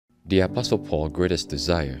The Apostle Paul's greatest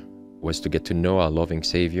desire was to get to know our loving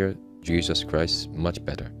Savior, Jesus Christ, much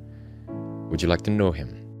better. Would you like to know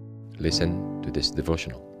him? Listen to this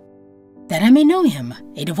devotional. That I may know him,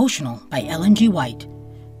 a devotional by Ellen G. White.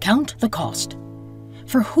 Count the cost.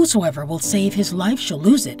 For whosoever will save his life shall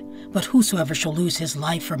lose it, but whosoever shall lose his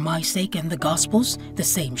life for my sake and the gospel's, the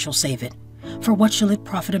same shall save it. For what shall it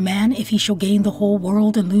profit a man if he shall gain the whole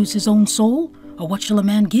world and lose his own soul? Or what shall a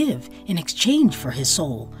man give in exchange for his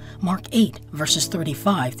soul? Mark 8, verses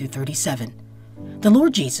 35 through 37. The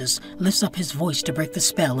Lord Jesus lifts up his voice to break the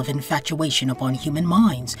spell of infatuation upon human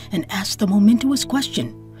minds and asks the momentous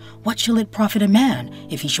question, what shall it profit a man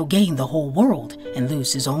if he shall gain the whole world and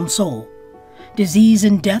lose his own soul? Disease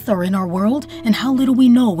and death are in our world, and how little we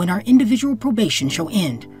know when our individual probation shall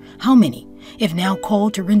end. How many, if now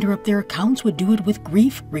called to render up their accounts, would do it with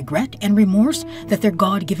grief, regret, and remorse that their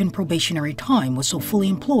God-given probationary time was so fully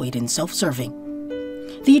employed in self-serving?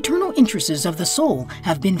 The eternal interests of the soul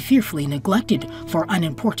have been fearfully neglected for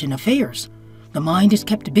unimportant affairs. The mind is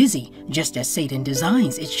kept busy, just as Satan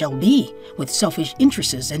designs it shall be, with selfish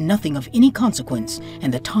interests and nothing of any consequence,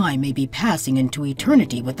 and the time may be passing into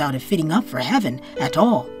eternity without it fitting up for heaven at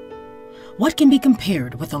all. What can be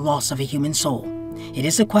compared with the loss of a human soul? It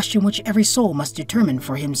is a question which every soul must determine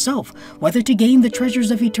for himself, whether to gain the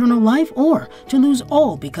treasures of eternal life or to lose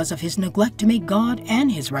all because of his neglect to make God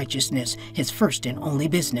and his righteousness his first and only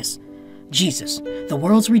business. Jesus, the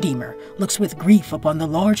world's Redeemer, looks with grief upon the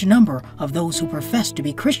large number of those who profess to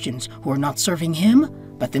be Christians who are not serving him,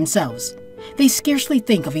 but themselves. They scarcely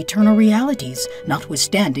think of eternal realities,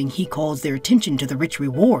 notwithstanding he calls their attention to the rich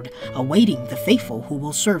reward awaiting the faithful who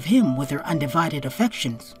will serve him with their undivided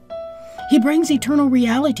affections. He brings eternal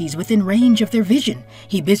realities within range of their vision.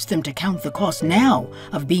 He bids them to count the cost now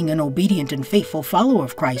of being an obedient and faithful follower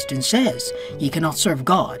of Christ and says, ye cannot serve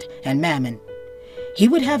God and mammon. He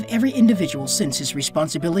would have every individual sense his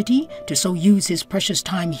responsibility to so use his precious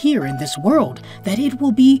time here in this world that it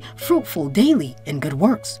will be fruitful daily in good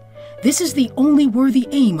works. This is the only worthy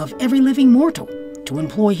aim of every living mortal, to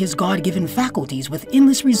employ his God-given faculties with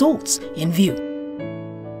endless results in view.